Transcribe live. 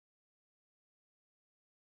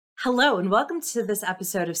Hello, and welcome to this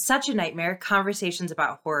episode of Such a Nightmare, Conversations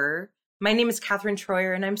About Horror. My name is Catherine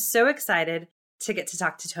Troyer, and I'm so excited to get to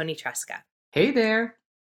talk to Tony Tresca. Hey there.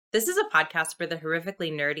 This is a podcast where the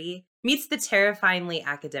horrifically nerdy meets the terrifyingly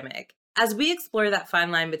academic, as we explore that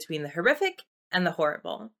fine line between the horrific and the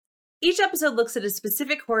horrible. Each episode looks at a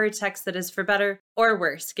specific horror text that is, for better or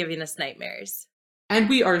worse, giving us nightmares. And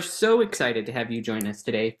we are so excited to have you join us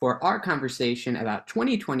today for our conversation about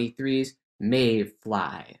 2023's Maeve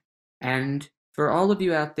Fly. And for all of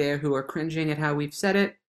you out there who are cringing at how we've said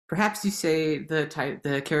it, perhaps you say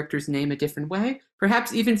the character's name a different way.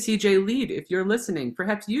 Perhaps even CJ Leede, if you're listening,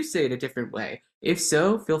 perhaps you say it a different way. If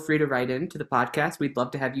so, feel free to write into the podcast. We'd love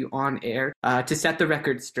to have you on air to set the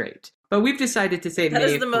record straight. But we've decided to say Maeve Fly. That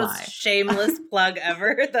is the most shameless plug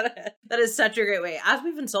ever. That is such a great way. As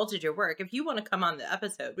we've insulted your work, if you want to come on the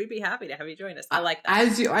episode, we'd be happy to have you join us. I like that.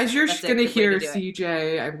 As you're going to hear,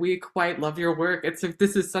 CJ, we quite love your work.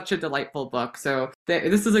 This is such a delightful book. So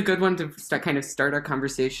this is a good one to start our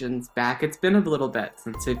conversations back. It's been a little bit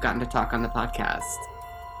since we've gotten to talk on the podcast.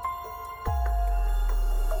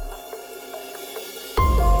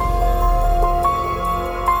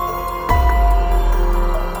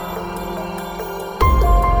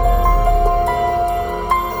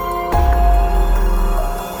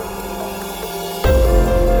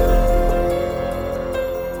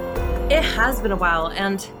 Has been a while,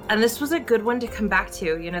 and this was a good one to come back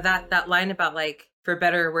to. You know, that line about, like, for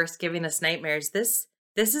better or worse giving us nightmares. This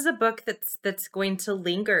is a book that's going to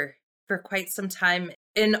linger for quite some time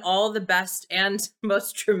in all the best and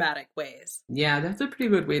most traumatic ways. Yeah, that's a pretty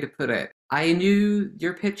good way to put it. I knew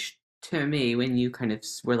your pitch to me when you kind of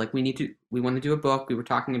were like, we want to do a book. We were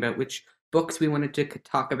talking about which books we wanted to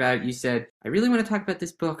talk about. You said, I really want to talk about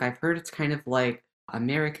this book. I've heard it's kind of like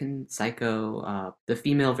American Psycho, the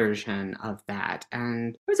female version of that,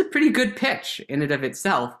 and it was a pretty good pitch in and of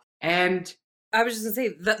itself. And I was just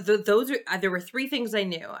gonna say there were three things I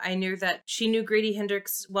knew. I knew that she knew Grady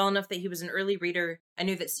Hendrix well enough that he was an early reader. I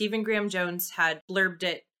knew that Stephen Graham Jones had blurbed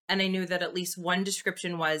it, and I knew that at least one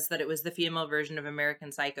description was that it was the female version of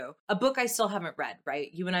American Psycho, a book I still haven't read.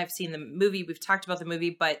 Right, you and I have seen the movie, we've talked about the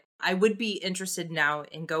movie, but I would be interested now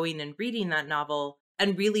in going and reading that novel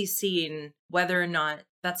and really seeing whether or not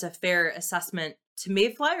that's a fair assessment to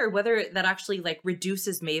Maeve Fly, or whether that actually like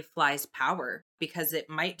reduces Maeve Fly's power, because it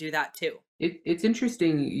might do that too. It's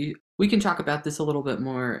interesting. We can talk about this a little bit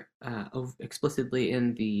more explicitly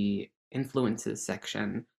in the influences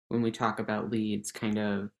section when we talk about Leede's kind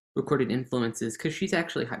of recorded influences, because she's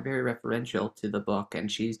actually very referential to the book,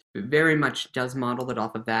 and she's very much does model it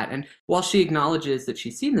off of that. And while she acknowledges that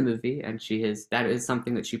she's seen the movie and that is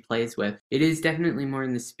something that she plays with, it is definitely more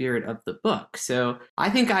in the spirit of the book. So I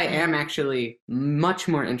think I am actually much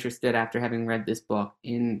more interested after having read this book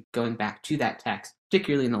in going back to that text,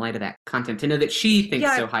 particularly in the light of that content, to know that she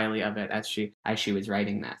thinks so highly of it as she was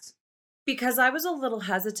writing this. Because I was a little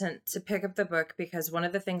hesitant to pick up the book, because one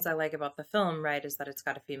of the things I like about the film, right, is that it's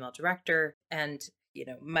got a female director, and, you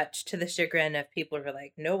know, much to the chagrin of people who are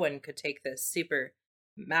like, no one could take this super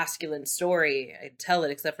masculine story and tell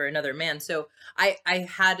it except for another man. So I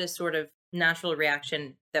had a sort of natural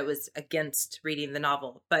reaction that was against reading the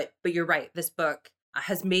novel. But you're right, this book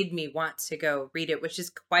has made me want to go read it, which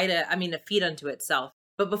is quite a feat unto itself.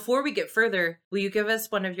 But before we get further, will you give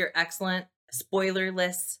us one of your excellent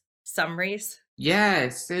spoilerless summaries? Yeah,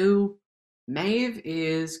 so Maeve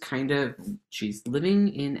is she's living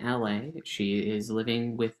in LA. She is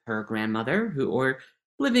living with her grandmother, or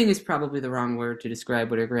living is probably the wrong word to describe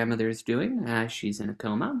what her grandmother is doing. She's in a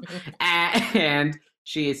coma. And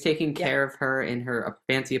she is taking care of her in her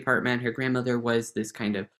fancy apartment. Her grandmother was this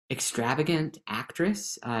kind of extravagant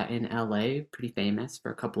actress in LA, pretty famous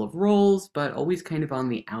for a couple of roles, but always kind of on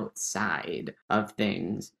the outside of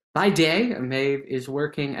things. By day, Maeve is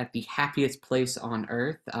working at the happiest place on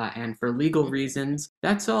earth, and for legal reasons,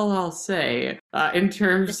 that's all I'll say in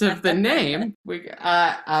terms of the name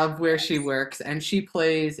of where she works. And she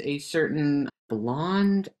plays a certain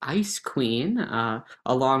blonde ice queen,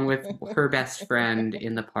 along with her best friend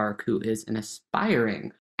in the park, who is an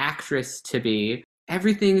aspiring actress-to-be.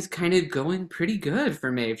 Everything's kind of going pretty good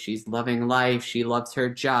for Maeve. She's loving life. She loves her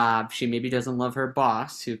job. She maybe doesn't love her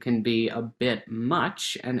boss, who can be a bit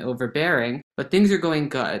much and overbearing, but things are going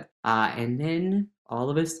good. And then all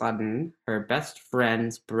of a sudden, her best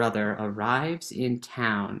friend's brother arrives in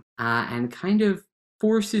town and kind of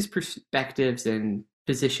forces perspectives and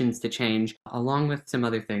positions to change, along with some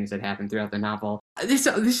other things that happen throughout the novel.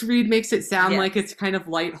 This read makes it sound like Yes. it's kind of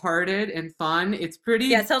lighthearted and fun. It's Yeah, it pretty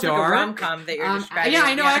sounds like a dark. rom-com that you're Yeah, I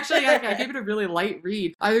describing. know. Yeah. Actually, I gave it a really light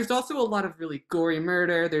read. There's also a lot of really gory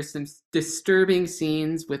murder. There's some disturbing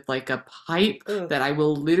scenes with like a pipe Ooh, that I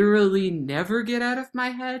will literally never get out of my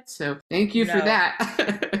head. So thank you for no.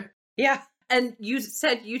 that. Yeah. And you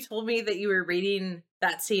told me that you were reading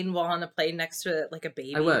that scene while on a plane next to like a I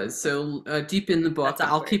baby. was. So deep in the book, That's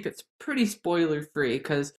I'll awkward. keep it pretty spoiler free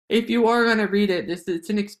because if you are going to read it, it's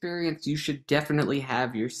an experience you should definitely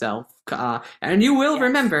have yourself. And you will Yes.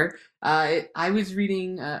 remember. I was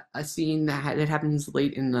reading a scene that happens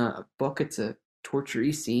late in the book. It's a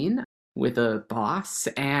torture scene with a boss,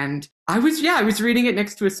 and I was reading it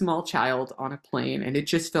next to a small child on a plane, and it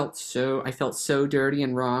just I felt so dirty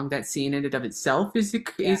and wrong. That scene in and of itself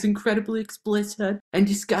Yeah. is incredibly explicit and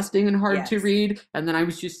disgusting and hard to Yes. read. And then I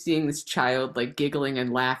was just seeing this child like giggling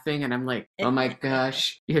and laughing, and I'm like, oh my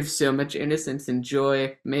gosh, you have so much innocence and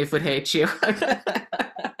joy. Maeve would hate you.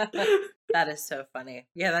 That is so funny.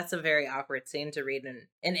 Yeah, that's a very awkward scene to read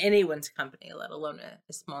in anyone's company, let alone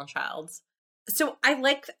a small child's. So I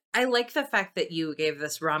like the fact that you gave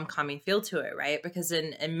this rom-commy feel to it, right? Because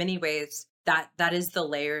in many ways that is the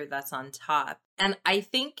layer that's on top. And I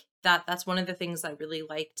think that that's one of the things I really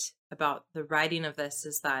liked about the writing of this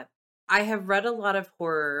is that I have read a lot of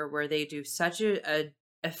horror where they do such a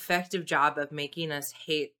effective job of making us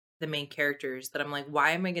hate the main characters that I'm like,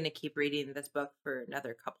 why am I going to keep reading this book for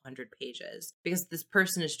another couple hundred pages? Because this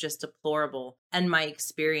person is just deplorable. And my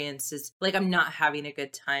experience is like, I'm not having a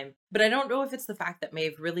good time. But I don't know if it's the fact that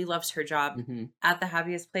Maeve really loves her job hmm at the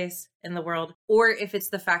happiest place in the world, or if it's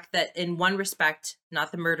the fact that in one respect,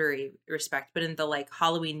 not the murdery respect, but in the like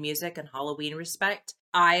Halloween music and Halloween respect,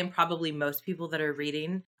 I am probably most people that are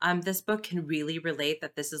reading this book can really relate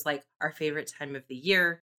that this is like our favorite time of the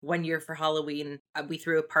year. One year for Halloween, we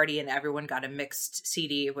threw a party and everyone got a mixed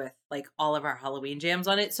CD with like all of our Halloween jams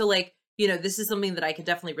on it. So like, this is something that I can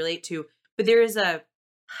definitely relate to. But there is I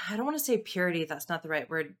don't want to say purity, that's not the right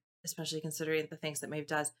word, especially considering the things that Maeve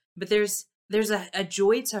does. But there's a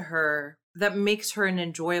joy to her that makes her an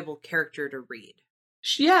enjoyable character to read.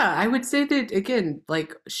 Yeah, I would say that again,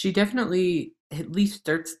 like she definitely at least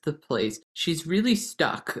starts the place. She's really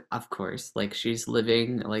stuck, of course. Like she's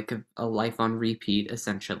living like a life on repeat,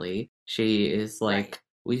 essentially. She is Right.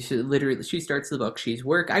 like she starts the book. She's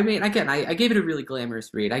work. I mean, again, I gave it a really glamorous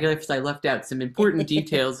read. I guess I left out some important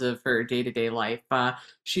details of her day-to-day life.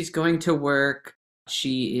 She's going to work.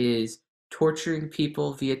 She is torturing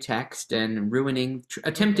people via text and hmm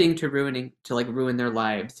attempting to like ruin their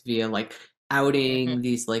lives via like outing hmm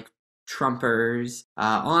these like Trumpers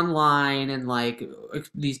online and like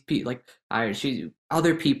these people like she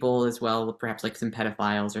other people as well, perhaps like some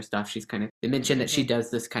pedophiles or stuff. She's kind of they mentioned that she hmm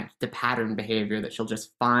does this kind of the pattern behavior that she'll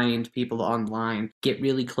just find people online, get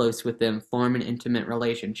really close with them, form an intimate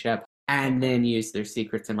relationship, and hmm then use their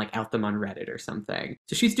secrets and like out them on Reddit or something.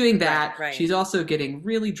 So she's doing Right, that. right. She's also getting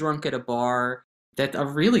really drunk at a bar, that's a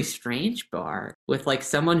really strange bar with like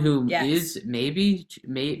someone who Yes. is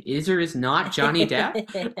is or is not Johnny Depp.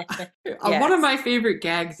 One of Yes. my favorite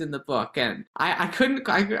gags in the book, and I couldn't.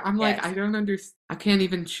 I'm like I Yes. don't understand. I can't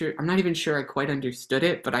even sure. I'm not even sure I quite understood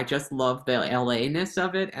it, but I just love the LA ness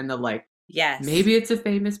of it and the like. Yes. Maybe it's a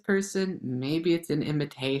famous person. Maybe it's an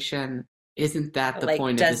imitation. Isn't that the Like,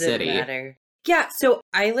 point of the does it city? matter? Yeah, so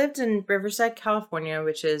I lived in Riverside, California,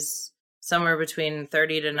 which is somewhere between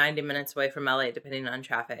 30 to 90 minutes away from LA, depending on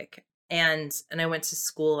traffic. And I went to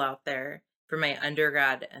school out there for my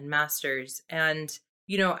undergrad and master's. And,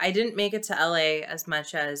 I didn't make it to LA as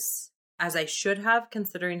much as I should have,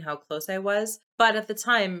 considering how close I was. But at the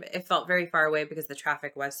time, it felt very far away because the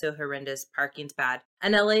traffic was so horrendous. Parking's bad.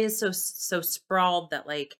 And LA is so sprawled that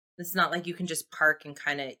like it's not like you can just park and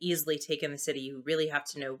kind of easily take in the city. You really have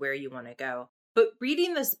to know where you want to go. But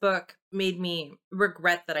reading this book made me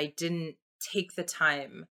regret that I didn't take the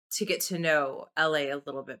time to get to know LA a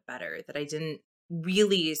little bit better, that I didn't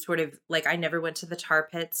really sort of like, I never went to the tar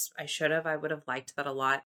pits. I should have. I would have liked that a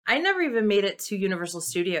lot. I never even made it to Universal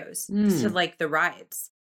Studios to Hmm. like the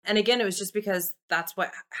rides. And again, it was just because that's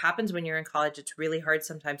what happens when you're in college. It's really hard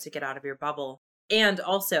sometimes to get out of your bubble. And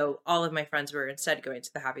also, all of my friends were instead going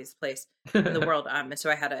to the happiest place in the world. And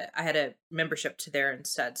so I had a membership to there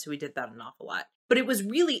instead. So we did that an awful lot. But it was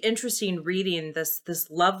really interesting reading this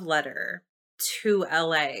love letter to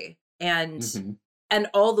LA hmm and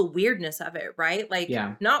all the weirdness of it, right? Like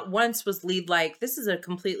Yeah. not once was Lead like, this is a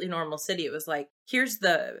completely normal city. It was like, here's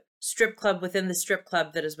the strip club within the strip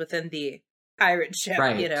club that is within the pirate ship,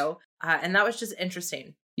 Right. And that was just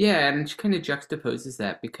interesting. Yeah, and she kind of juxtaposes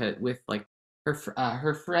that because with like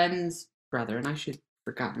her friend's brother, and I should have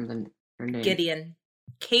forgotten her name. Gideon.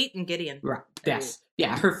 Kate and Gideon. Right. Yes.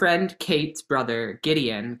 Yeah. Her friend Kate's brother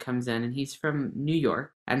Gideon comes in, and he's from New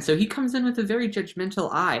York, and so he comes in with a very judgmental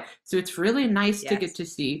eye. So it's really nice to get Yes. to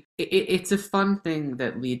see. It's a fun thing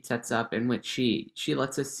that Lead sets up, in which she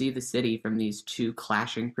lets us see the city from these two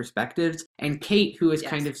clashing perspectives, and Kate, who is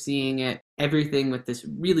kind Yes. of seeing everything with this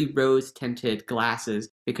really rose tinted glasses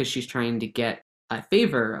because she's trying to get a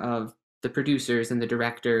favor of the producers and the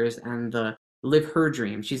directors and the live her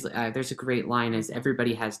dream. She's there's a great line is Mhm.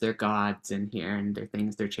 everybody has their gods in here and their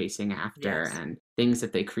things they're chasing after Yes. and things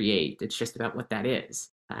that they create. It's just about what that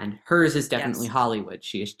is. And hers is definitely Yes. Hollywood.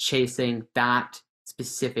 She is chasing that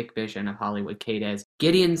specific vision of Hollywood Kate is.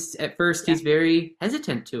 Gideon's at first Yeah. he's very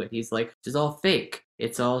hesitant to it. He's like, it's all fake.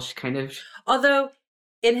 It's all kind of Although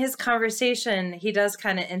in his conversation, he does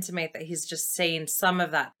kind of intimate that he's just saying some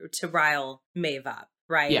of that to rile Maeve up,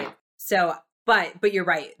 yeah. right? So, but you're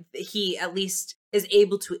right. He at least is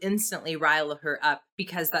able to instantly rile her up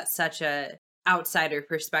because that's such a outsider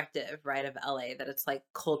perspective, right, of LA, that it's like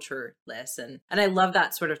cultureless. And I love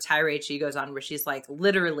that sort of tirade she goes on where she's like,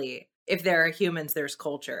 literally, if there are humans, there's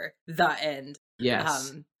culture, the end.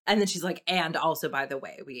 Yes. And then she's like, and also, by the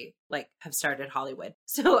way, we like have started Hollywood.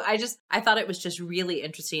 So I thought it was just really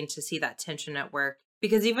interesting to see that tension at work,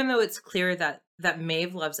 because even though it's clear that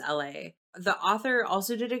Maeve loves LA, the author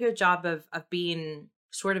also did a good job of being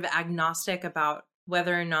sort of agnostic about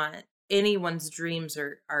whether or not anyone's dreams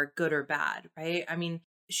are good or bad, right? I mean,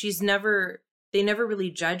 they never really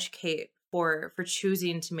judge Kate for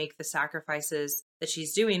choosing to make the sacrifices that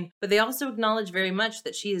she's doing, but they also acknowledge very much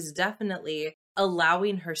that she is definitely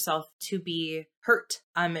allowing herself to be hurt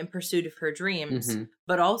in pursuit of her dreams. Mm-hmm.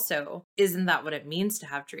 But also, isn't that what it means to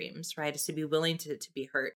have dreams, right? Is to be willing to be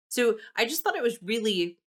hurt. So I just thought it was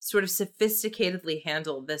really sort of sophisticatedly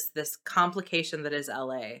handled, this complication that is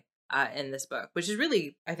LA in this book, which is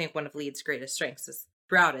really, I think, one of Leed's greatest strengths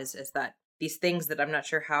throughout is that these things that I'm not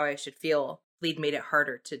sure how I should feel, Lead made it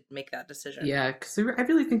harder to make that decision. Yeah, because I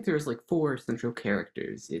really think there's like four central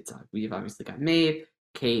characters. We've obviously got Maeve,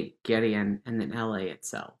 Kate, Gideon, and then LA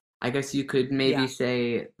itself. I guess you could maybe Yeah.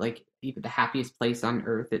 say like even the happiest place on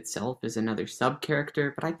Earth itself is another sub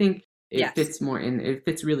character, but I think Yes. it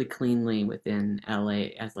fits really cleanly within LA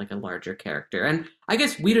as like a larger character. And I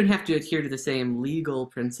guess we don't have to adhere to the same legal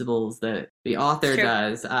principles that the It's author true.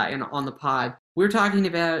 does on the pod. We're talking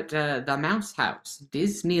about the Mouse House, We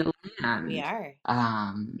Disneyland. are.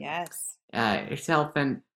 Um, Yes. Itself,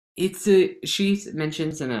 and she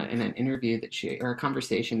mentions in an interview that she or a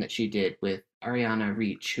conversation that she did with Ariana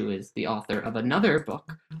Reach, who is the author of another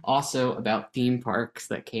book also about theme parks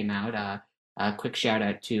that came out. A quick shout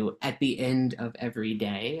out to At the End of Every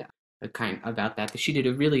Day, a kind about that. She did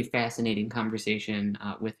a really fascinating conversation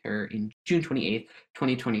with her in June 28th,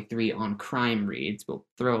 2023 on Crime Reads. We'll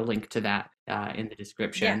throw a link to that in the Yeah.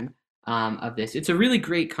 description of this. It's a really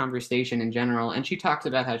great conversation in general, and she talks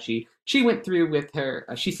about how she went through with her.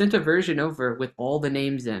 She sent a version over with all the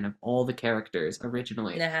names in of all the characters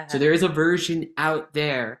originally. So there is a version out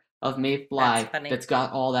there of Maeve That's Fly funny. that's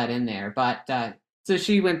got all that in there. But so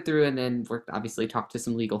she went through and then obviously talked to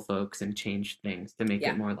some legal folks and changed things to make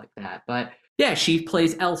Yeah. it more like that. But yeah, she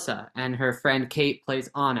plays Elsa, and her friend Kate plays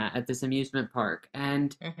Anna at this amusement park,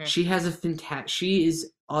 and she has she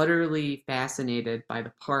is utterly fascinated by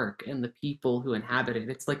the park and the people who inhabit it.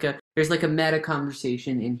 It's like there's like a meta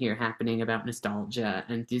conversation in here happening about nostalgia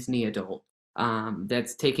and Disney adult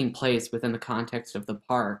that's taking place within the context of the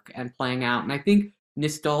park and playing out. And I think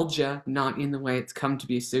nostalgia, not in the way it's come to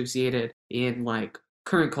be associated in like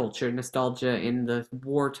current culture, nostalgia in the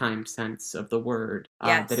wartime sense of the word,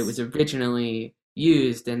 that it was originally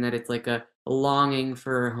used, and that it's like a longing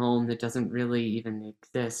for a home that doesn't really even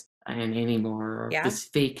exist anymore, or this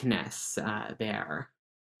fakeness there.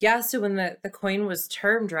 Yeah, so when the coin was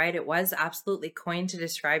termed, right, it was absolutely coined to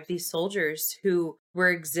describe these soldiers who were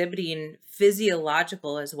exhibiting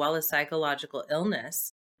physiological as well as psychological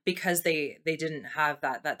illness because they didn't have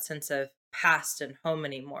that sense of past and home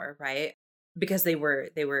anymore, right? Because they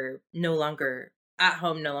were no longer at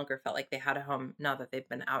home, no longer felt like they had a home now that they've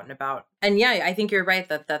been out and about. And yeah, I think you're right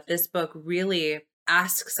that this book really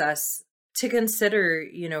asks us to consider,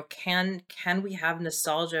 can we have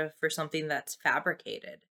nostalgia for something that's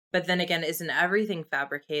fabricated? But then again, isn't everything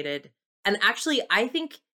fabricated? And actually, I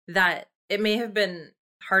think that it may have been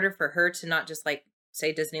harder for her to not just like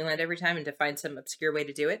say Disneyland every time and to find some obscure way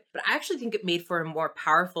to do it. But I actually think it made for a more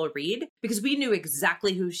powerful read because we knew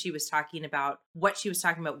exactly who she was talking about, what she was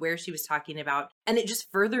talking about, where she was talking about. And it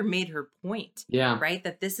just further made her point. Yeah. Right?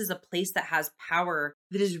 That this is a place that has power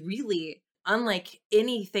that is really unlike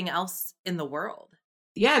anything else in the world.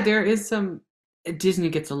 Yeah, there is some. Disney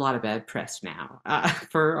gets a lot of bad press now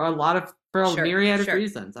for a Sure, myriad of sure.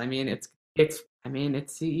 reasons. I mean, its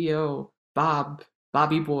CEO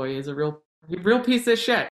Bobby Boy is a real piece of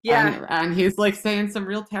shit, Yeah. and he's like saying some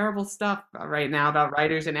real terrible stuff right now about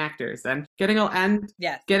writers and actors, and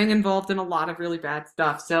Yes. getting involved in a lot of really bad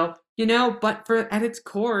stuff. So but at its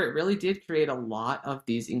core, it really did create a lot of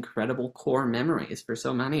these incredible core memories for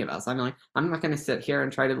so many of us. I mean, like, I'm not going to sit here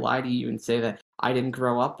and try to lie to you and say that I didn't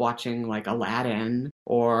grow up watching like Aladdin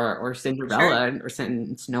or Sure. Cinderella or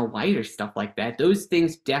Snow White or stuff like that. Those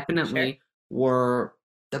things Sure. definitely were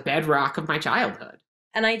the bedrock of my childhood.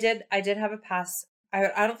 And I did have a pass.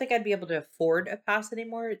 I don't think I'd be able to afford a pass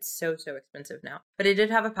anymore. It's so, so expensive now. But I did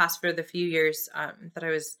have a pass for the few years that I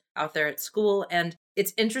was out there at school. And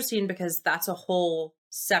it's interesting because that's a whole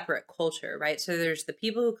separate culture, right? So there's the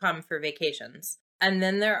people who come for vacations. And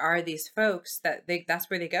then there are these folks that's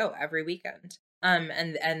where they go every weekend.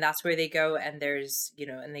 And that's where they go, and there's,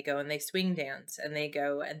 and they go and they swing dance, and they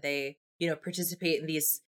go and they, participate in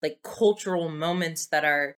these like cultural moments that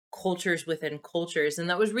are cultures within cultures. And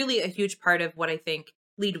that was really a huge part of what I think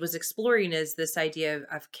Lead was exploring, is this idea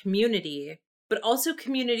of community, but also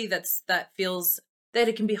community that feels that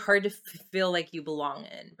it can be hard to feel like you belong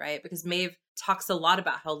in, right? Because Maeve talks a lot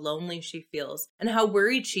about how lonely she feels and how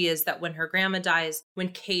worried she is that when her grandma dies, when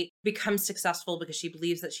Kate becomes successful, because she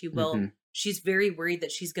believes that she will, Mm-hmm. she's very worried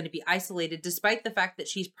that she's going to be isolated, despite the fact that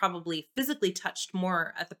she's probably physically touched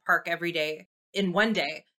more at the park every day in one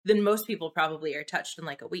day than most people probably are touched in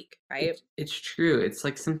like a week, right? It's true. It's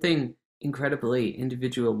like something incredibly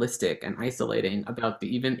individualistic and isolating about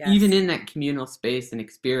even Yes. in that communal space and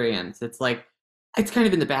experience. It's like it's kind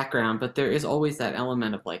of in the background, but there is always that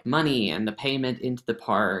element of like money and the payment into the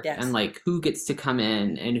park and Yes. like who gets to come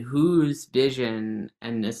in and whose vision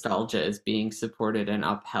and nostalgia is being supported and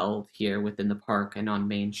upheld here within the park and on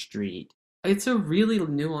Main Street. It's a really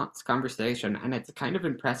nuanced conversation, and it's kind of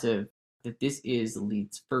impressive that this is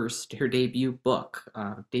Leeds' her debut book,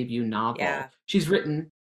 debut novel. Yeah. She's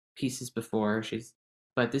written pieces before,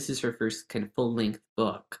 but this is her first kind of full length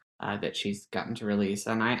book that she's gotten to release.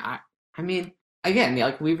 And I mean, again,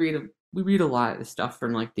 like we read a lot of stuff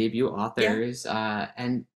from like debut Yeah. authors,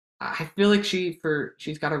 and I feel like she's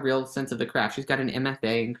got a real sense of the craft. She's got an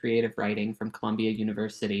MFA in creative writing from Columbia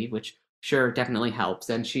University, which sure definitely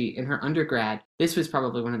helps. And she in her undergrad, this was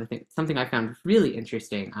probably one of the things something I found really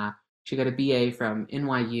interesting. She got a BA from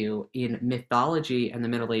NYU in mythology and the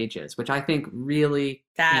Middle Ages, which I think really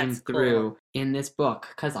came That's cool. through in this book,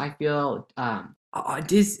 because I feel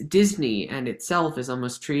Disney and itself is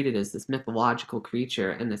almost treated as this mythological creature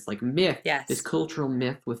and this like myth, this Yes. cultural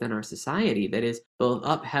myth within our society that is both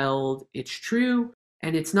upheld, it's true,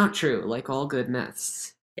 and it's not true, like all good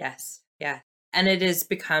myths. Yes. Yeah. And it has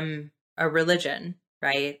become a religion,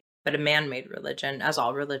 right? But a man-made religion, as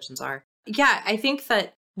all religions are. Yeah, I think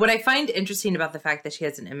that what I find interesting about the fact that she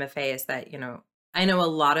has an MFA is that, I know a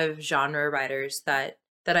lot of genre writers that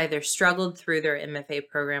either struggled through their MFA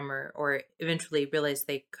program or eventually realized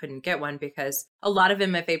they couldn't get one, because a lot of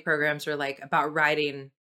MFA programs are like about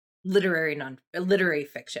writing literary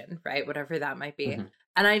fiction, right? Whatever that might be. Mm-hmm.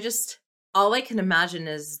 And all I can imagine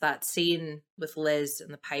is that scene with Liz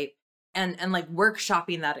and the pipe and like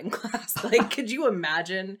workshopping that in class. Like, could you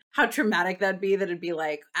imagine how traumatic that'd be? That it'd be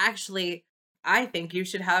like, actually, I think you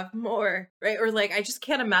should have more, right? Or like, I just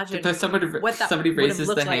can't imagine what that Somebody would have raises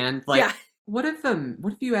looked the like. hand, like, Yeah. what if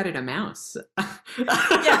you added a mouse?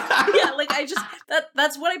 Yeah. Yeah. Like,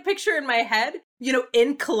 that's what I picture in my head,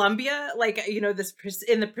 in Columbia, like,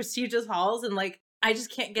 in the prestigious halls. And like, I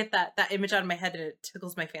just can't get that image out of my head, and it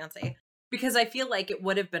tickles my fancy, because I feel like it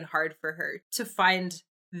would have been hard for her to find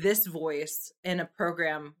this voice in a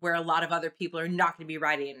program where a lot of other people are not going to be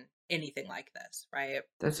writing anything like this, right?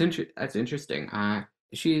 That's interesting.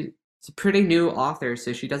 She's a pretty new author,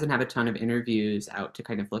 so she doesn't have a ton of interviews out to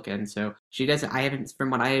kind of look in. So she doesn't. I haven't, from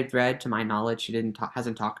what I had read, to my knowledge, she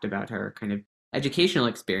hasn't talked about her kind of educational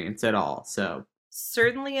experience at all. So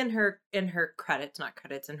certainly in her credits, not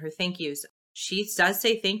credits, in her thank yous, she does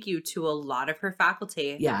say thank you to a lot of her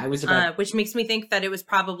faculty. yeah, I was about, which makes me think that it was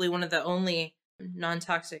probably one of the only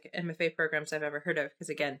non-toxic MFA programs I've ever heard of. Because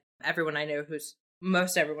again,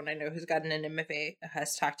 most everyone I know who's gotten an MFA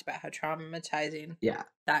has talked about how traumatizing yeah,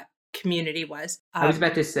 that community was. I was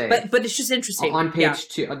about to say, but it's just interesting. on page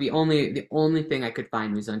 2, the only thing I could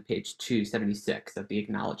find was on page 276 of the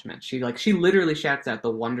acknowledgement. She literally shouts out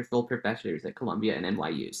the wonderful professors at Columbia and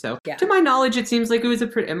NYU. So Yeah. to my knowledge, it seems like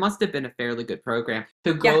it must have been a fairly good program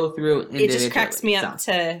to go through individually. It just cracks me up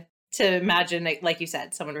to imagine, like you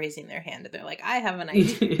said, someone raising their hand and they're like, I have an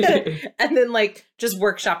idea. And then like just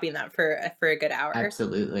workshopping that for a good hour.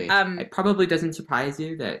 Absolutely. It probably doesn't surprise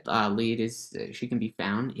you that Leede is she can be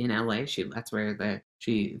found in LA.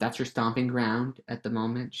 That's her stomping ground at the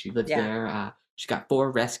moment. She lives Yeah. there. She's got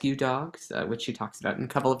 4 rescue dogs, which she talks about in a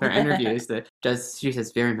couple of her interviews. She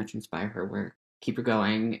says very much inspire her work. Keep her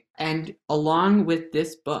going. And along with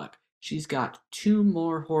this book, she's got 2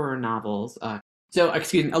 more horror novels.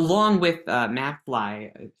 Along with Maeve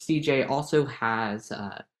Fly, CJ also has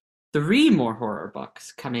 3 more horror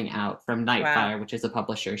books coming out from Nightfire, Wow. which is a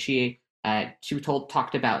publisher. She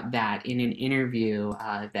talked about that in an interview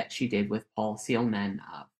that she did with Paul Seelman.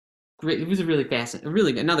 It was a really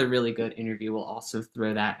fascinating, another really good interview. We'll also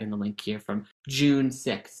throw that in the link here from June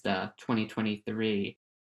 6th, 2023.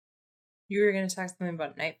 You were going to talk something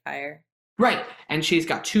about Nightfire. Right, and she's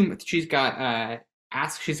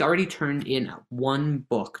already turned in 1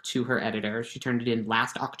 book to her editor. She turned it in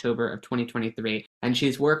last October of 2023, and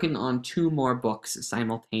she's working on 2 more books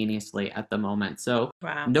simultaneously at the moment. So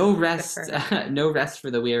wow. No rest for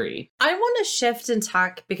the weary. I want to shift and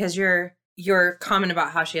talk, because your comment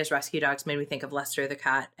about how she has rescue dogs made me think of Lester the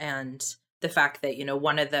cat, and the fact that,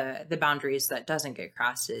 one of the boundaries that doesn't get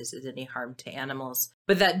crossed is any harm to animals.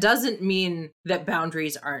 But that doesn't mean that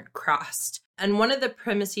boundaries aren't crossed. And one of the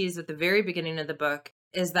premises at the very beginning of the book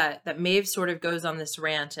is that Maeve sort of goes on this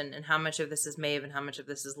rant, and how much of this is Maeve and how much of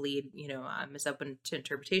this is Leede, is open to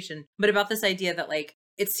interpretation. But about this idea that, like,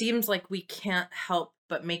 it seems like we can't help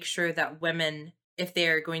but make sure that women, if they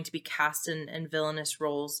are going to be cast in villainous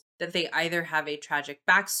roles, that they either have a tragic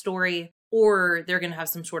backstory or they're going to have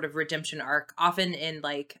some sort of redemption arc. Often in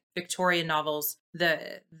like Victorian novels,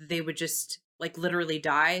 they would just like literally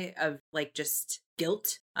die of like just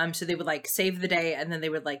guilt. So they would like save the day, and then they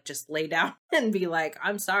would like just lay down and be like,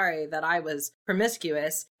 I'm sorry that I was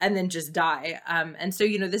promiscuous, and then just die. And so,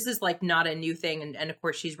 this is like not a new thing. And of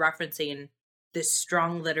course she's referencing this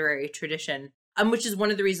strong literary tradition, which is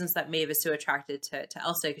one of the reasons that Maeve is so attracted to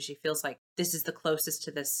Elsa, because she feels like this is the closest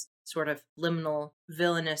to this sort of liminal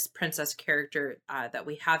villainous princess character that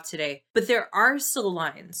we have today. But there are still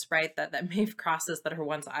lines, right, that Maeve crosses that are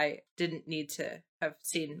ones I didn't need to have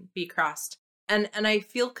seen be crossed. And I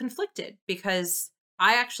feel conflicted, because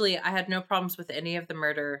I had no problems with any of the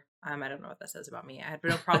murder. I don't know what that says about me. I had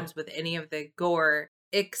no problems with any of the gore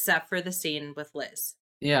except for the scene with Liz.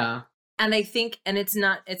 Yeah. And I think, and it's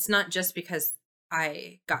not just because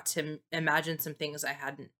I got to imagine some things I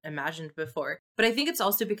hadn't imagined before, but I think it's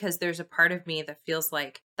also because there's a part of me that feels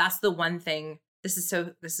like that's the one thing. This is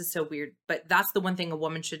so weird, but that's the one thing a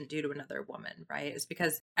woman shouldn't do to another woman, right? It's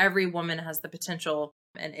because every woman has the potential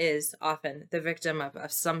and is often the victim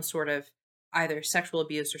of some sort of either sexual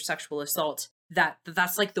abuse or sexual assault.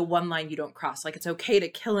 That's like the one line you don't cross. Like, it's okay to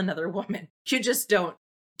kill another woman. You just don't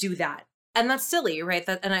do that. And that's silly, right?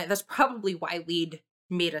 That's probably why Leede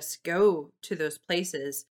made us go to those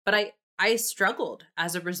places. But I struggled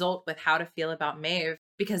as a result with how to feel about Maeve,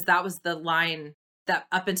 because that was the line that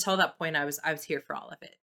up until that point I was here for all of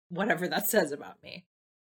it, whatever that says about me.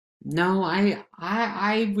 No,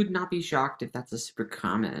 I would not be shocked if that's a super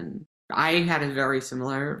common. I had a very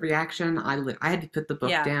similar reaction. I had to put the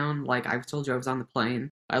book down. Like I told you, I was on the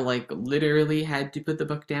plane. I like literally had to put the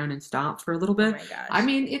book down and stop for a little bit. Oh my gosh. I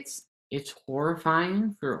mean, it's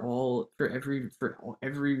horrifying for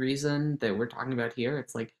every reason that we're talking about here.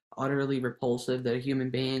 It's like utterly repulsive that a human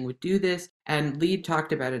being would do this. And Leede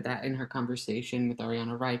talked about it that in her conversation with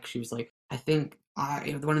Ariana Reich. She was like, I think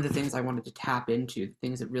one of the things I wanted to tap into, the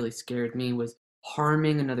things that really scared me, was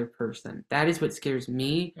harming another person. That is what scares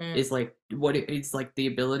me, is like it's like the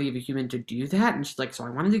ability of a human to do that. And she's like, so I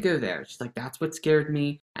wanted to go there. She's like, that's what scared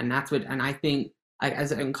me. And I think,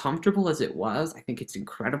 as uncomfortable as it was, I think it's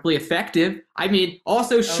incredibly effective. I mean,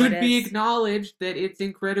 also should be acknowledged that it's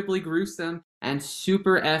incredibly gruesome and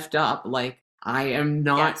super effed up. Like, I am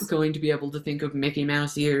not going to be able to think of Mickey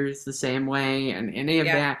Mouse ears the same way and any of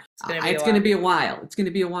that. It's going to be a while. It's going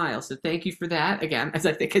to be a while. So thank you for that. Again, as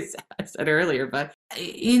I think I said earlier, but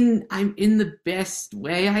I'm in the best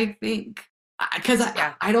way, I think. Because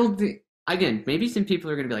I don't think, again, maybe some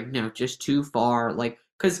people are going to be like, no, just too far. Like,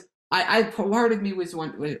 because part of me was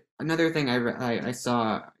another thing I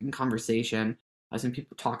saw in conversation. Some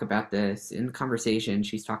people talk about this in conversation.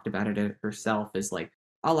 She's talked about it herself, is like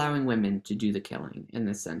allowing women to do the killing, in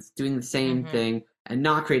this sense, doing the same thing and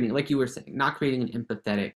not creating, like you were saying, not creating an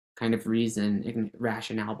empathetic kind of reason and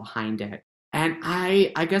rationale behind it. And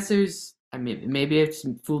I guess maybe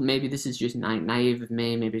this is just naive of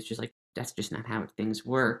me. Maybe it's just like, that's just not how things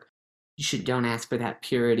work. Don't ask for that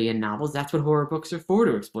purity in novels. That's what horror books are for,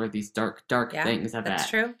 to explore these dark things of that. That's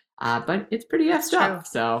true. But it's pretty That's effed true. up.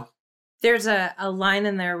 So There's a line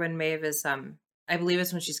in there when Maeve is I believe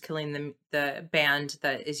it's when she's killing the band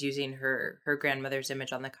that is using her grandmother's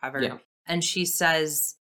image on the cover, yeah, and she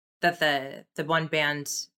says that the one band,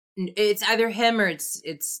 it's either him or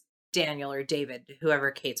it's Daniel or David,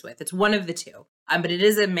 whoever Kate's with. It's one of the two. But it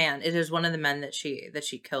is a man. It is one of the men that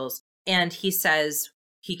she kills, and he says,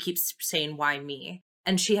 he keeps saying, "Why me?"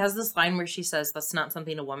 And she has this line where she says that's not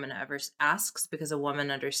something a woman ever asks, because a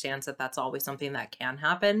woman understands that that's always something that can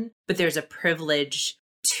happen. But there's a privilege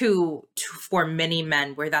to for many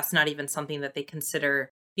men where that's not even something that they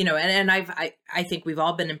consider, and I think we've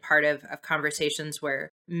all been in part of conversations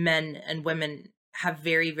where men and women have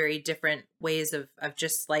very, very different ways of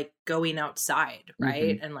just like going outside,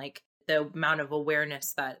 right? hmm And like the amount of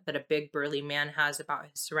awareness that a big burly man has about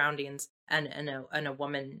his surroundings and a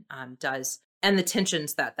woman does, and the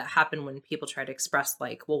tensions that happen when people try to express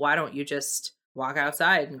like, well, why don't you just walk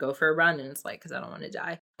outside and go for a run? And it's like, because I don't want to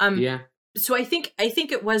die. yeah, So I think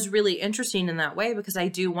it was really interesting in that way, because I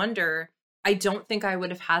do wonder, I don't think I would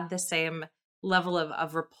have had the same level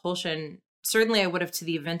of repulsion. Certainly I would have to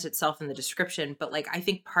the event itself and the description, but like I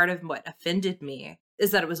think part of what offended me is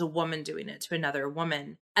that it was a woman doing it to another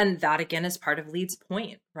woman. And that again is part of Lee's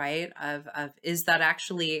point, right? Of is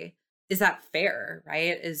that fair,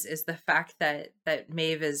 right? Is the fact that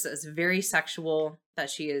Maeve is very sexual, that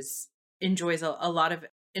she enjoys a lot of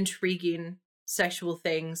intriguing sexual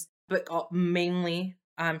things, but mainly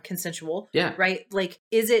consensual, yeah. right? Like,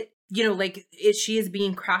 is it, like, is she is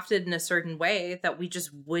being crafted in a certain way that we just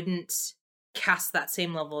wouldn't cast that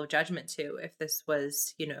same level of judgment to if this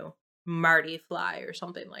was, Marty Fly or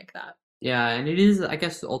something like that. Yeah, and it is, I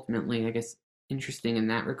guess, ultimately, I guess, interesting in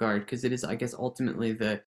that regard because it is, I guess, ultimately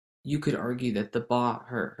you could argue that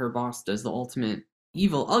her boss does the ultimate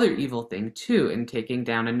other evil thing too, in taking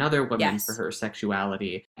down another woman for Yes, her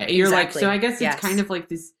sexuality. You're like, so I exactly. guess it's kind Yes. of like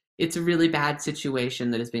this. It's a really bad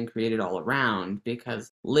situation that has been created all around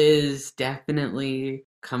because Liz definitely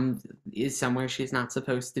is somewhere she's not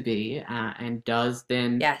supposed to be, and does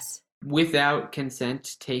then Yes. without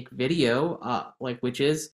consent take video, like which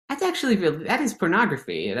is that's actually really, that is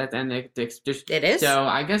pornography. That and it's just It is. so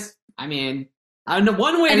I guess I mean I know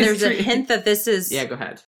one way And to there's a treat. hint that this Yeah, is, go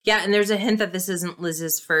ahead. yeah, and there's a hint that this isn't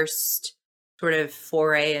Liz's first sort of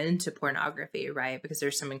foray into pornography, right? Because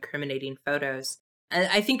there's some incriminating photos. And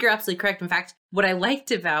I think you're absolutely correct. In fact, what I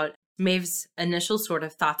liked about Maeve's initial sort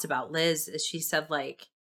of thoughts about Liz is she said, like,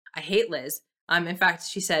 I hate Liz. In fact,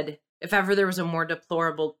 she said, if ever there was a more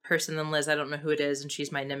deplorable person than Liz, I don't know who it is, and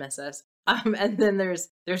she's my nemesis. And then there's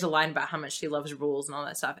a line about how much she loves rules and all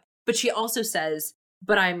that stuff. But she also says,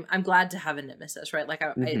 but I'm glad to have a nemesis, right? Like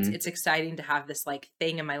Mm-hmm. it's exciting to have this like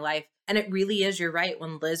thing in my life. And it really is, you're right,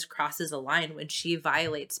 when Liz crosses a line, when she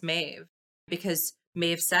violates Maeve, because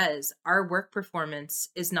Maeve says our work performance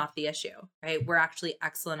is not the issue, right? We're actually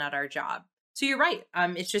excellent at our job. So you're right.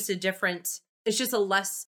 It's just a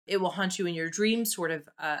less, it will haunt you in your dreams sort of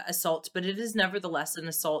assault, but it is nevertheless an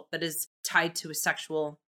assault that is tied to a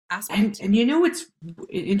sexual aspect. And you know what's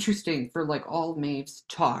interesting for like all Maeve's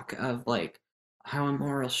talk of like how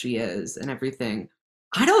immoral she is and everything.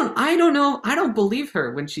 I don't know. I don't believe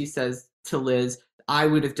her when she says to Liz, "I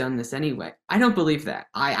would have done this anyway." I don't believe that.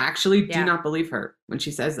 I actually do Yeah, not believe her when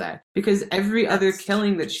she says that because every other that's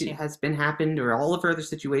killing that she interesting. has been happened or all of her other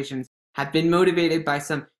situations have been motivated by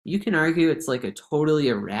some. You can argue it's like a totally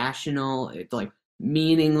irrational, it's like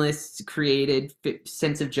meaningless, created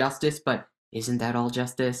sense of justice, but isn't that all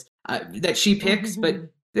justice that she picks? But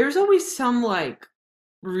there's always some like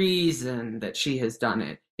reason that she has done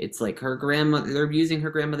it. It's like her grandmother, they're abusing her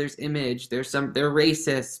grandmother's image. They're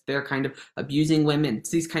racist. They're kind of abusing women. It's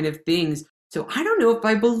these kind of things. So I don't know if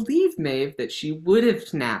I believe Maeve that she would have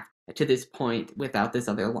snapped to this point without this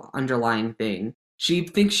other underlying thing. She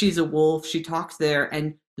thinks she's a wolf. She talks there.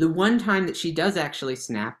 And the one time that she does actually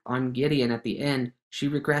snap on Gideon at the end, she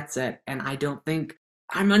regrets it. And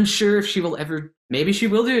I'm unsure if she will ever. Maybe she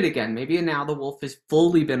will do it again. Maybe now the wolf has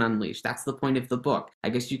fully been unleashed. That's the point of the book. I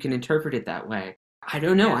guess you can interpret it that way. I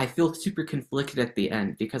don't know. Yeah. I feel super conflicted at the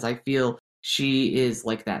end because I feel she is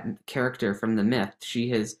like that character from the myth. She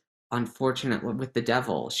has, unfortunately, with the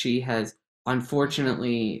devil, she has, Mhm.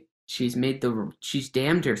 unfortunately, she's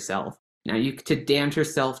damned herself. Now, you to damned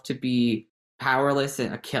herself to be powerless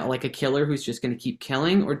and like a killer who's just going to keep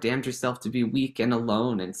killing, or damned herself to be weak and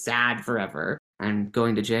alone and sad forever and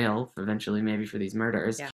going to jail eventually, maybe for these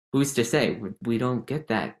murders. Yeah. Who's to say? We don't get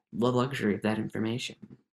the luxury of that information.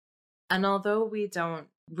 And although we don't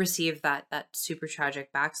receive that super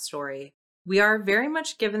tragic backstory, we are very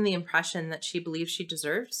much given the impression that she believes she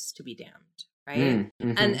deserves to be damned, right?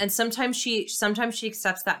 Mm-hmm. And sometimes she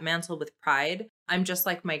accepts that mantle with pride. I'm just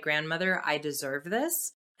like my grandmother, I deserve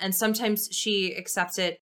this. And sometimes she accepts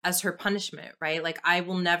it as her punishment, right? Like, I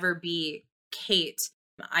will never be Kate.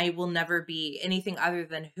 I will never be anything other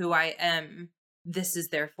than who I am. This is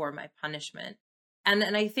therefore my punishment. And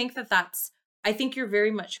I think I think you're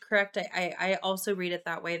very much correct. I also read it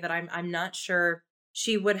that way, that I'm not sure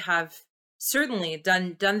she would have certainly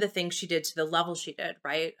done the things she did to the level she did,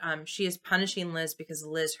 right? She is punishing Liz because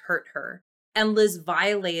Liz hurt her. And Liz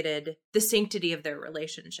violated the sanctity of their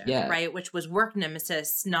relationship, Yeah. right? Which was work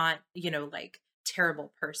nemesis, not, like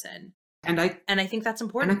terrible person. And And I think that's I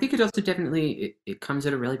important. think it also definitely it comes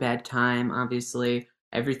at a really bad time, obviously.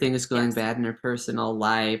 Everything is going Yes. bad in her personal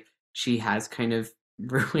life. She has kind of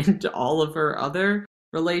ruined all of her other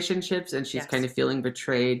relationships, and she's kind Yes. of feeling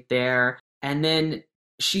betrayed there. And then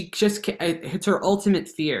she just it's her ultimate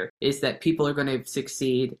fear is that people are going to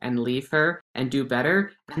succeed and leave her and do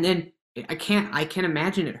better. And then I can't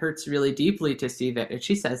imagine it hurts really deeply to see that, and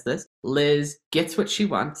she says this, Liz gets what she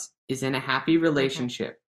wants, is in a happy Hmm.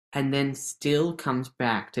 relationship, and then still comes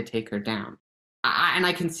back to take her down. And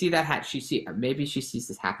I can see that maybe she sees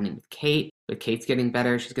this happening with Kate. With Kate's getting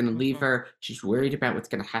better, she's going to leave Hmm. her. She's worried about what's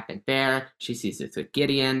going to happen there. She sees this with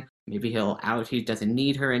Gideon. Maybe he doesn't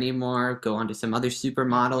need her anymore. Go on to some other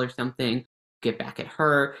supermodel or something. Get back at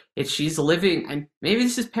her. She's living, and maybe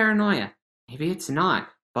this is paranoia. Maybe it's not,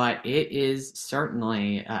 but it is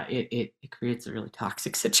certainly. It creates a really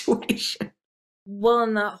toxic situation. Well,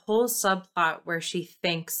 and that whole subplot where she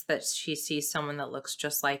thinks that she sees someone that looks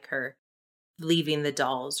just like her leaving the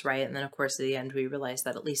dolls, right? And then of course at the end we realize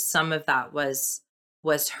that at least some of that was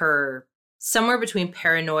her, somewhere between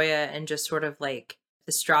paranoia and just sort of like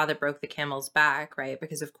the straw that broke the camel's back, right?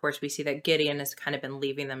 Because of course we see that Gideon has kind of been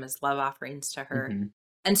leaving them as love offerings to her. Hmm.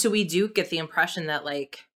 And so we do get the impression that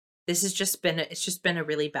like this has just been it's just been a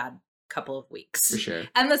really bad couple of For weeks. sure.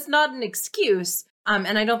 And that's not an excuse.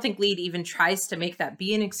 And I don't think Lead even tries to make that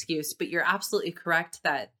be an excuse, but you're absolutely correct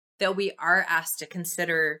that we are asked to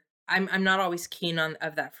consider. I'm not always keen on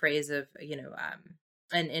of that phrase of,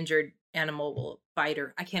 an injured animal will bite,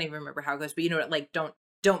 or I can't even remember how it goes, but like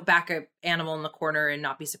don't back a animal in the corner and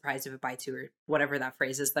not be surprised if it bites you, or whatever that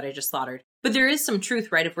phrase is that I just slaughtered. But there is some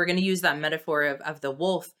truth, right? If we're going to use that metaphor of the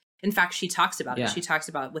wolf, in fact, she talks about it. Yeah. She talks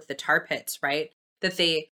about with the tar pits, right? That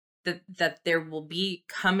that there will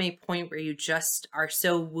come a point where you just are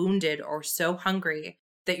so wounded or so hungry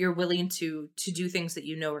that you're willing to do things that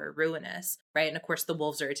are ruinous, right? And of course the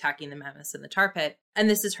wolves are attacking the mammoths in the tar pit. And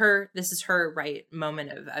this is her right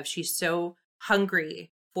moment of she's so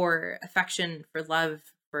hungry for affection, for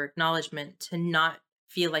love, for acknowledgement, to not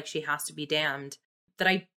feel like she has to be damned, that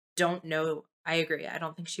I don't know. I agree. I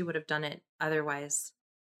don't think she would have done it otherwise.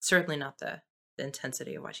 Certainly not the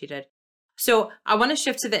intensity of what she did. So I want to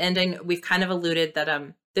shift to the ending. We've kind of alluded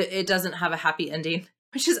that it doesn't have a happy ending,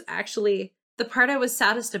 which is actually the part I was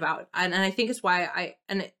saddest about. And I think it's why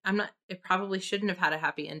it probably shouldn't have had a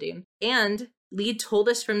happy ending. And Lead told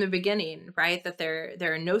us from the beginning, right, that there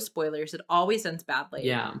are no spoilers. It always ends badly.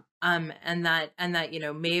 Yeah. And that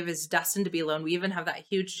Maeve is destined to be alone. We even have that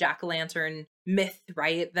huge jack-o'-lantern myth,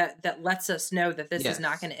 right, that lets us know that this is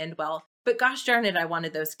not Yes. going to end well. But gosh darn it, I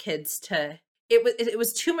wanted those kids to. It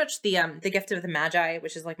was too much the Gift of the Magi,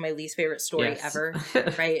 which is like my least favorite story Yes. ever,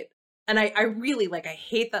 right? And I really I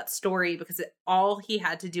hate that story because all he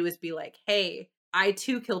had to do is be like, hey, I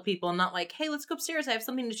too kill people, not like, hey, let's go upstairs, I have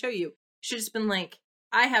something to show you. Should just been like,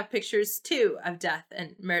 I have pictures too of death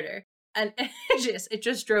and murder. And it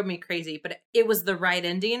just drove me crazy, but it was the right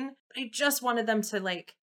ending. I just wanted them to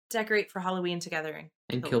like decorate for Halloween together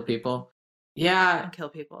And kill people. Yeah, and kill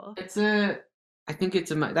people. I think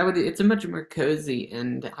it's a much more cozy,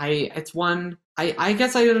 and I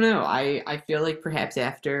guess I don't know. I feel like perhaps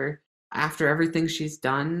after everything she's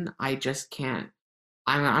done, I just can't.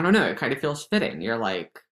 I don't know. It kind of feels fitting. You're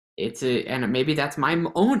like, and maybe that's my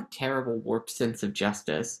own terrible warped sense of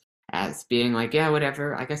justice as being like, yeah,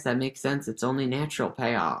 whatever. I guess that makes sense. It's only natural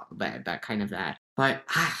payoff, that kind of that. But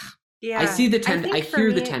I Yeah. see I I think for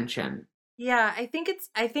hear the me, tension. yeah, I think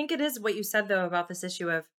it is what you said though about this issue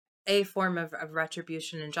of a form of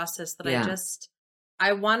retribution and justice, that Yeah.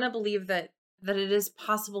 I want to believe that it is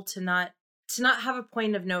possible to not have a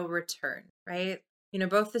point of no return, right?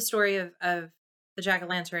 Both the story of the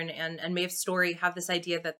jack-o'-lantern and Maeve's story have this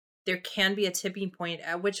idea that there can be a tipping point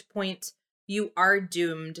at which point you are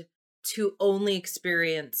doomed to only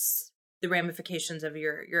experience the ramifications of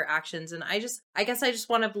your actions. And I guess I just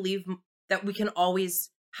want to believe that we can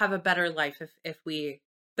always have a better life if we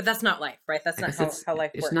But that's not life, right? That's I not guess it's how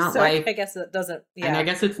life it's works. not So life. I guess it doesn't, And I yeah.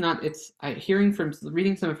 guess it's not, hearing from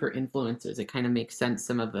reading some of her influences, it kind of makes sense.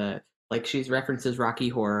 Some of the, like, she's references Rocky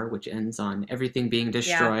Horror, which ends on everything being Yeah,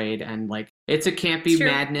 destroyed, and like it's a it's campy true.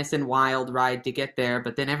 madness and wild ride to get there,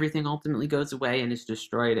 but then everything ultimately goes away and is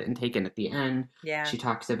destroyed and taken at the end. Yeah. She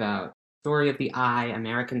talks about Story of the Eye,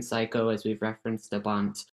 American Psycho, as we've referenced a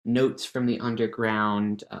bunch, Notes from the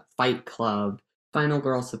Underground, Fight Club, Final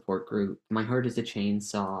Girl Support Group, My Heart is a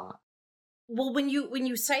Chainsaw. Well, when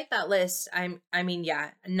you cite that list, I mean,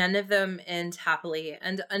 yeah, none of them end happily,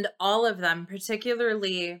 and all of them,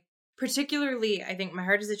 particularly, I think My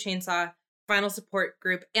Heart is a Chainsaw, Final Support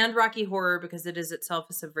Group, and Rocky Horror, because it is itself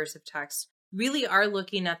a subversive text, really are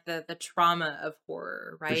looking at the trauma of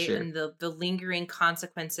horror, For right, sure. and the lingering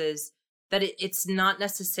consequences, that it's not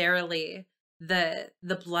necessarily the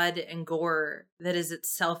blood and gore that is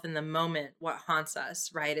itself in the moment what haunts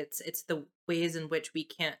us, right? It's the ways in which we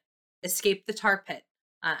can't escape the tar pit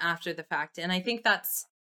after the fact. And I think that's,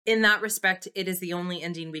 in that respect, it is the only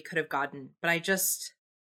ending we could have gotten. But I just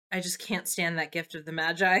can't stand that gift of the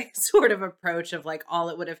Magi sort of approach of like all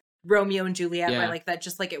it would have, Romeo and Juliet, right? Yeah. Like that,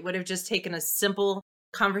 just like it would have just taken a simple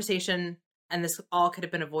conversation and this all could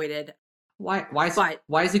have been avoided. But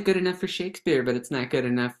Why is it good enough for Shakespeare, but it's not good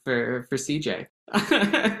enough for CJ?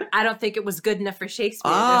 I don't think it was good enough for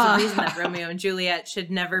Shakespeare. There's a reason that Romeo and Juliet should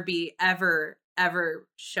never be ever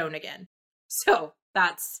shown again. So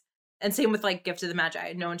that's, and same with like Gift of the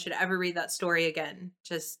Magi. No one should ever read that story again.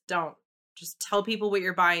 Just don't. Just tell people what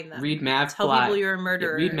you're buying them. Read Maeve Tell people Fly. you're a Yeah,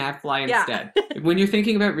 murderer. read Maeve Fly Yeah. instead. When you're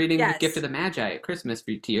thinking about reading The Gift Yes. of the Magi at Christmas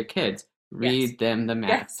to your kids, read Yes. them the Maeve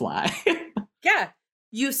Yes. Fly. Yeah.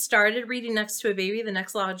 You started reading next to a baby. The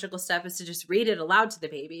next logical step is to just read it aloud to the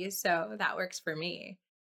baby. So that works for me.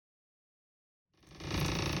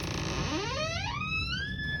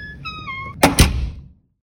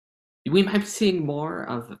 We might be seeing more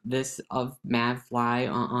of this, of Maeve Fly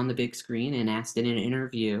on the big screen, and asked in an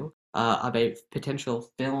interview about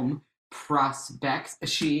potential film prospects.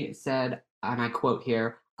 She said, and I quote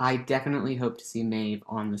here, "I definitely hope to see Maeve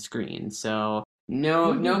on the screen." So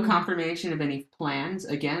no confirmation of any plans.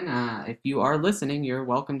 Again, if you are listening, you're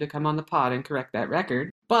welcome to come on the pod and correct that record.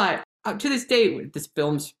 But to this day, this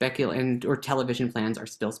film or television plans are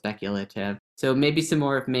still speculative. So maybe some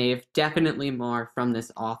more of Maeve, definitely more from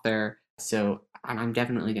this author. So I'm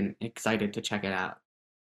definitely excited to check it out.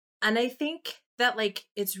 And I think that like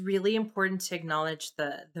it's really important to acknowledge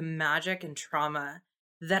the magic and trauma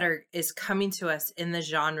that is coming to us in the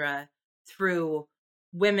genre through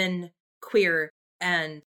women, queer,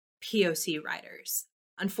 and POC writers.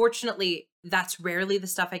 Unfortunately, that's rarely the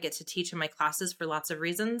stuff I get to teach in my classes for lots of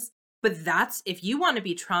reasons. But that's, if you want to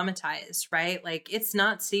be traumatized, right? Like it's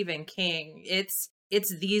not Stephen King. It's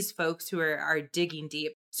these folks who are digging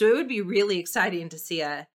deep. So it would be really exciting to see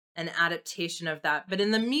an adaptation of that. But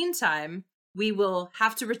in the meantime, we will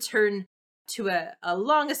have to return to a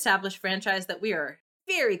long established franchise that we are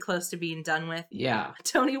very close to being done with. Yeah.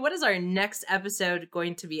 Tony, what is our next episode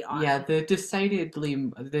going to be on? Yeah, the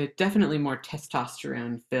definitely more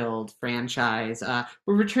testosterone filled franchise.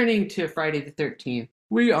 We're returning to Friday the 13th.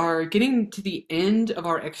 We are getting to the end of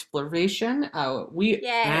our exploration. Yay.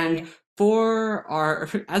 And for our,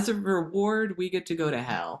 as a reward, we get to go to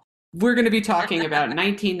hell. We're going to be talking about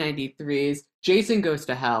 1993's Jason Goes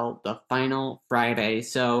to Hell, The Final Friday.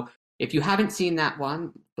 So if you haven't seen that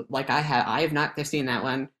one, like I have not seen that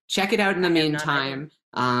one, check it out in the meantime.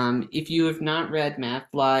 If you have not read Maeve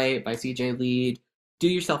Fly by CJ Leede, do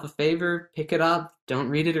yourself a favor, pick it up. Don't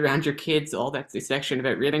read it around your kids. All that section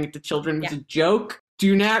about reading it to children was a joke.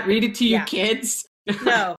 Do not read it to your kids.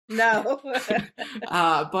 No.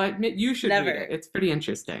 But you should read it. It's pretty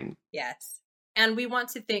interesting. Yes. And we want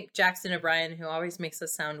to thank Jackson O'Brien, who always makes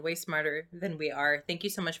us sound way smarter than we are. Thank you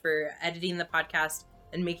so much for editing the podcast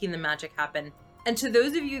and making the magic happen. And to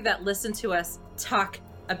those of you that listen to us talk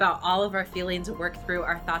about all of our feelings and work through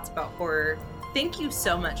our thoughts about horror, thank you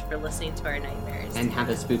so much for listening to our nightmares. And have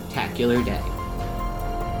a spooktacular day.